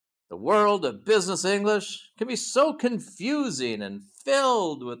The world of business English can be so confusing and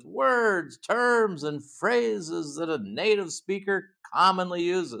filled with words, terms, and phrases that a native speaker commonly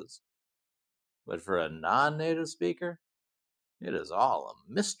uses. But for a non native speaker, it is all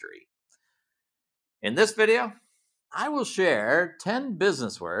a mystery. In this video, I will share 10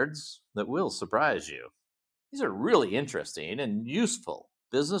 business words that will surprise you. These are really interesting and useful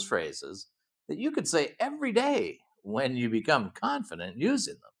business phrases that you could say every day when you become confident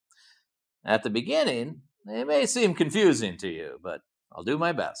using them. At the beginning, they may seem confusing to you, but I'll do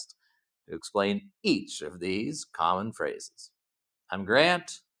my best to explain each of these common phrases. I'm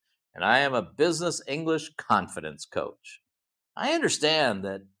Grant, and I am a business English confidence coach. I understand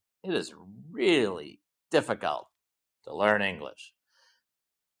that it is really difficult to learn English,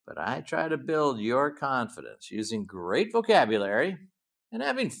 but I try to build your confidence using great vocabulary and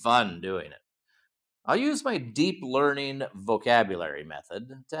having fun doing it. I'll use my deep learning vocabulary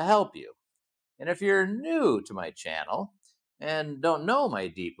method to help you. And if you're new to my channel and don't know my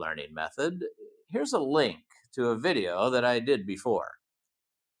deep learning method, here's a link to a video that I did before.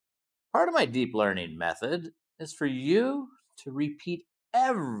 Part of my deep learning method is for you to repeat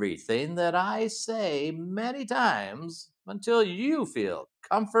everything that I say many times until you feel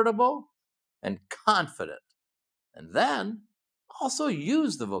comfortable and confident. And then also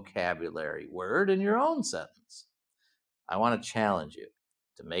use the vocabulary word in your own sentence. I want to challenge you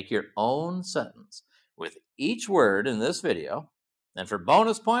to make your own sentence with each word in this video. And for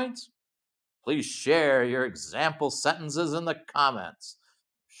bonus points, please share your example sentences in the comments.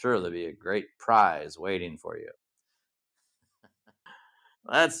 I'm sure there'll be a great prize waiting for you.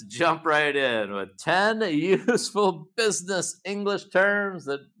 Let's jump right in with 10 useful business English terms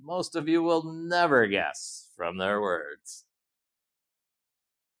that most of you will never guess from their words.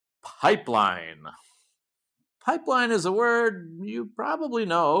 Pipeline. Pipeline is a word you probably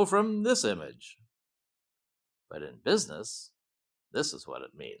know from this image. But in business, this is what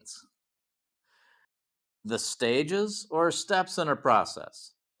it means. The stages or steps in a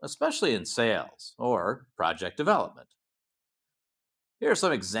process, especially in sales or project development. Here are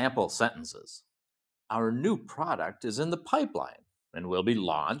some example sentences. Our new product is in the pipeline and will be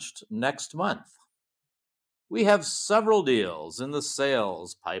launched next month. We have several deals in the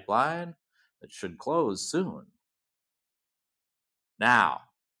sales pipeline that should close soon. Now,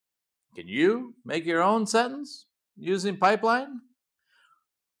 can you make your own sentence using pipeline?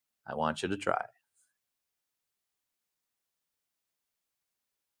 I want you to try.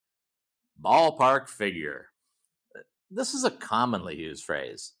 Ballpark figure. This is a commonly used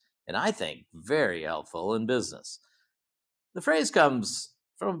phrase, and I think very helpful in business. The phrase comes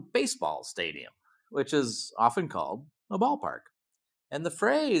from a baseball stadium, which is often called a ballpark. And the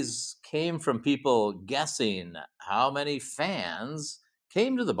phrase came from people guessing how many fans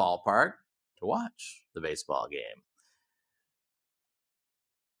came to the ballpark to watch the baseball game.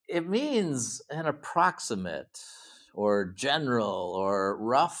 It means an approximate or general or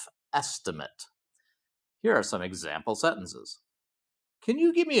rough estimate. Here are some example sentences. Can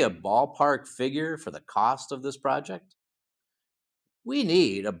you give me a ballpark figure for the cost of this project? We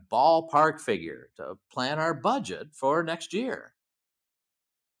need a ballpark figure to plan our budget for next year.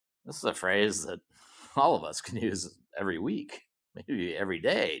 This is a phrase that all of us can use every week, maybe every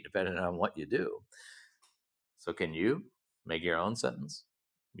day, depending on what you do. So can you make your own sentence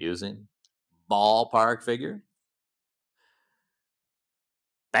using ballpark figure?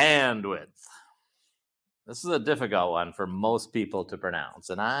 Bandwidth. This is a difficult one for most people to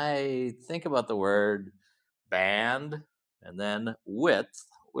pronounce. And I think about the word band and then width.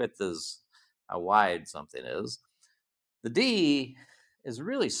 Width is how wide something is. The D is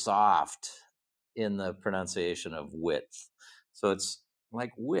really soft in the pronunciation of width. So it's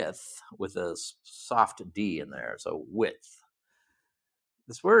like width with a soft D in there. So width.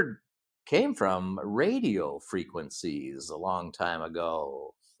 This word came from radio frequencies a long time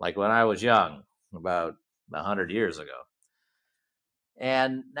ago, like when I was young, about 100 years ago.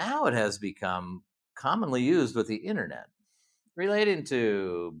 And now it has become commonly used with the internet, relating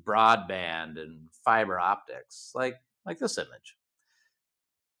to broadband and fiber optics, like this image.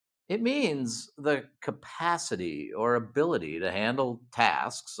 It means the capacity or ability to handle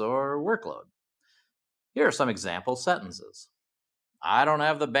tasks or workload. Here are some example sentences. I don't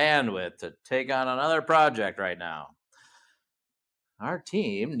have the bandwidth to take on another project right now. Our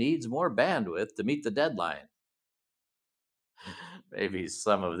team needs more bandwidth to meet the deadline. Maybe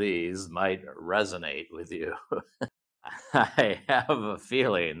some of these might resonate with you. I have a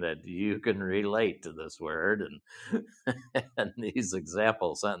feeling that you can relate to this word and these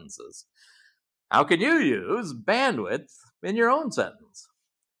example sentences. How can you use bandwidth in your own sentence?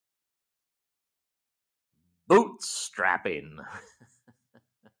 Bootstrapping.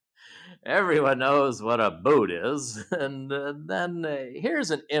 Everyone knows what a boot is. And then here's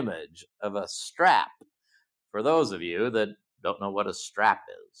an image of a strap for those of you that don't know what a strap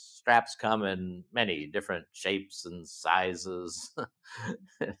is. Straps come in many different shapes and sizes.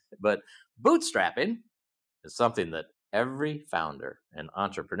 But bootstrapping is something that every founder and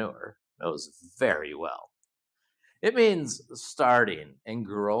entrepreneur knows very well. It means starting and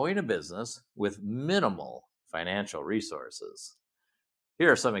growing a business with minimal financial resources.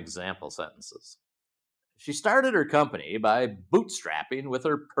 Here are some example sentences. She started her company by bootstrapping with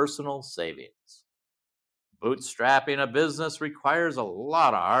her personal savings. Bootstrapping a business requires a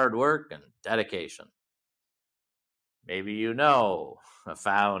lot of hard work and dedication. Maybe you know a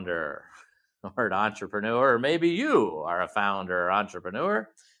founder or an entrepreneur, or maybe you are a founder or entrepreneur,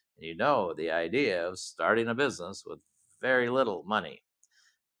 and you know the idea of starting a business with very little money.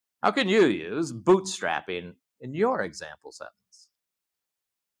 How can you use bootstrapping in your example sentence?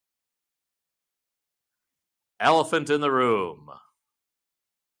 Elephant in the room.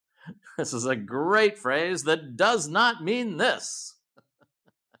 This is a great phrase that does not mean this.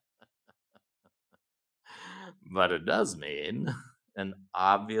 But it does mean an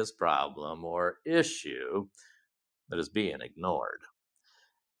obvious problem or issue that is being ignored.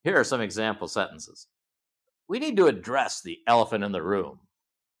 Here are some example sentences. We need to address the elephant in the room,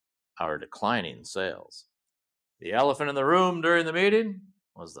 our declining sales. The elephant in the room during the meeting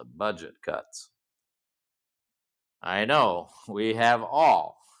was the budget cuts. I know we have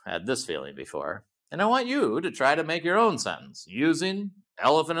all had this feeling before, and I want you to try to make your own sentence using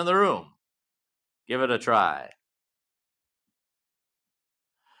elephant in the room. Give it a try.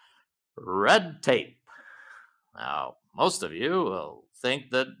 Red tape. Now, most of you will think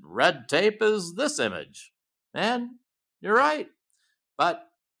that red tape is this image, and you're right. But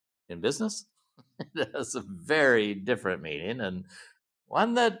in business, it has a very different meaning, and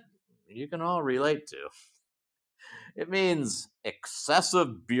one that you can all relate to. It means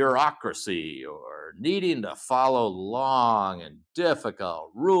excessive bureaucracy or needing to follow long and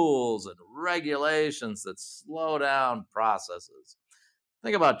difficult rules and regulations that slow down processes.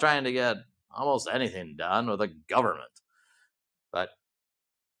 Think about trying to get almost anything done with a government. But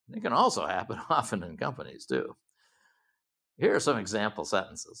it can also happen often in companies too. Here are some example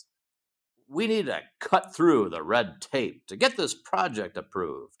sentences. We need to cut through the red tape to get this project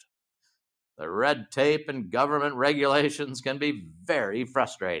approved. The red tape and government regulations can be very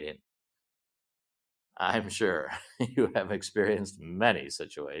frustrating. I'm sure you have experienced many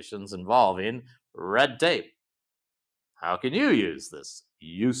situations involving red tape. How can you use this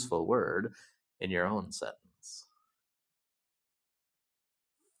useful word in your own sentence?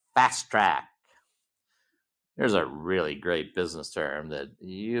 Fast track. Here's a really great business term that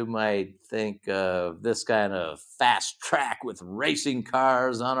you might think of this kind of fast track with racing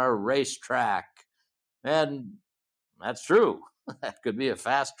cars on a racetrack. And that's true. That could be a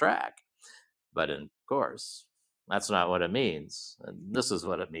fast track. But of course, that's not what it means. And this is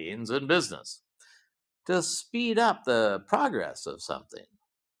what it means in business. To speed up the progress of something.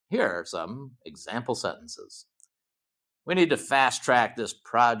 Here are some example sentences. We need to fast track this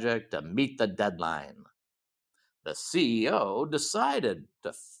project to meet the deadline. The CEO decided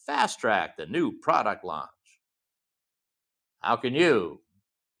to fast track the new product launch. How can you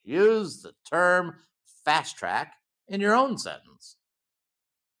use the term fast track in your own sentence?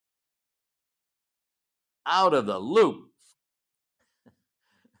 Out of the loop.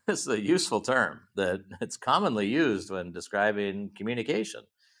 This is a useful term that it's commonly used when describing communication.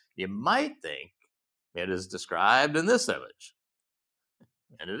 You might think it is described in this image,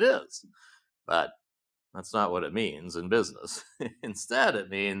 and it is, but that's not what it means in business. Instead, it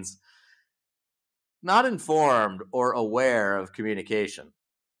means not informed or aware of communication,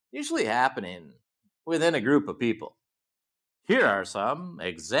 usually happening within a group of people. Here are some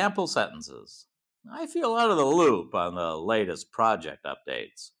example sentences. I feel out of the loop on the latest project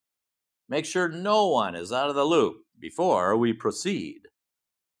updates. Make sure no one is out of the loop before we proceed.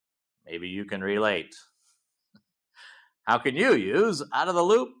 Maybe you can relate. How can you use out of the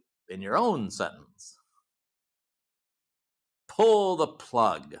loop in your own sentence? Pull the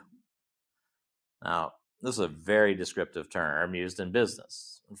plug. Now, this is a very descriptive term used in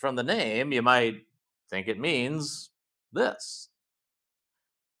business. From the name, you might think it means this.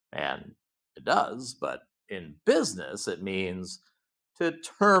 And it does, but in business, it means to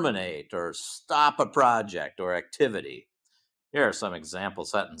terminate or stop a project or activity. Here are some example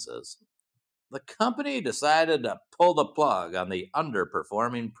sentences. The company decided to pull the plug on the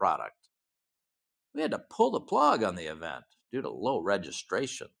underperforming product. We had to pull the plug on the event due to low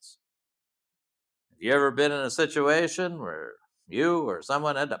registrations. you ever been in a situation where you or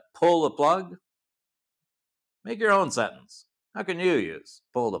someone had to pull the plug? Make your own sentence. How can you use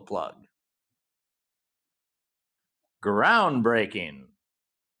pull the plug? Groundbreaking.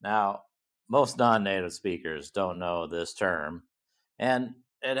 Now, most non native speakers don't know this term, and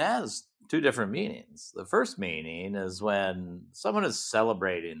it has two different meanings. The first meaning is when someone is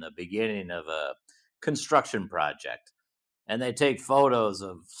celebrating the beginning of a construction project and they take photos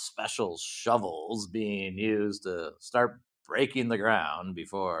of special shovels being used to start breaking the ground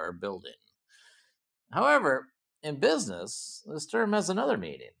before building. However, in business, this term has another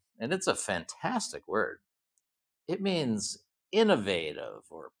meaning, and it's a fantastic word. It means innovative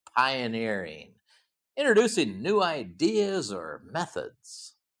or pioneering, introducing new ideas or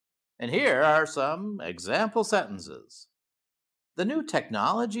methods. And here are some example sentences. The new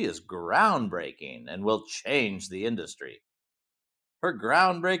technology is groundbreaking and will change the industry. Her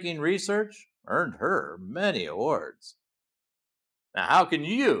groundbreaking research earned her many awards. Now, how can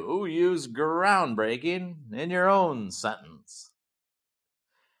you use groundbreaking in your own sentence?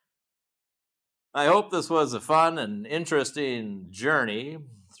 I hope this was a fun and interesting journey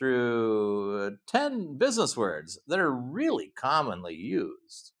through 10 business words that are really commonly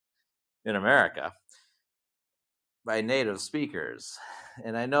used in America by native speakers.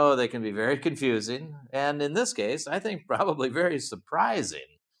 And I know they can be very confusing, and in this case, I think probably very surprising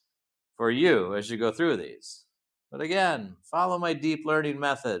for you as you go through these. But again, follow my deep learning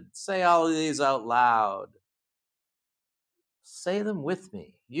method. Say all of these out loud. Say them with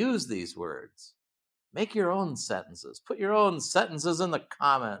me. Use these words. Make your own sentences. Put your own sentences in the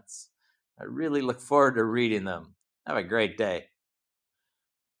comments. I really look forward to reading them. Have a great day.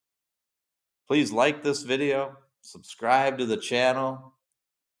 Please like this video, subscribe to the channel,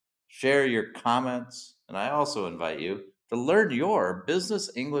 share your comments, and I also invite you to learn your Business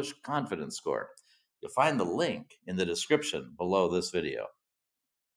English Confidence Score. You'll find the link in the description below this video.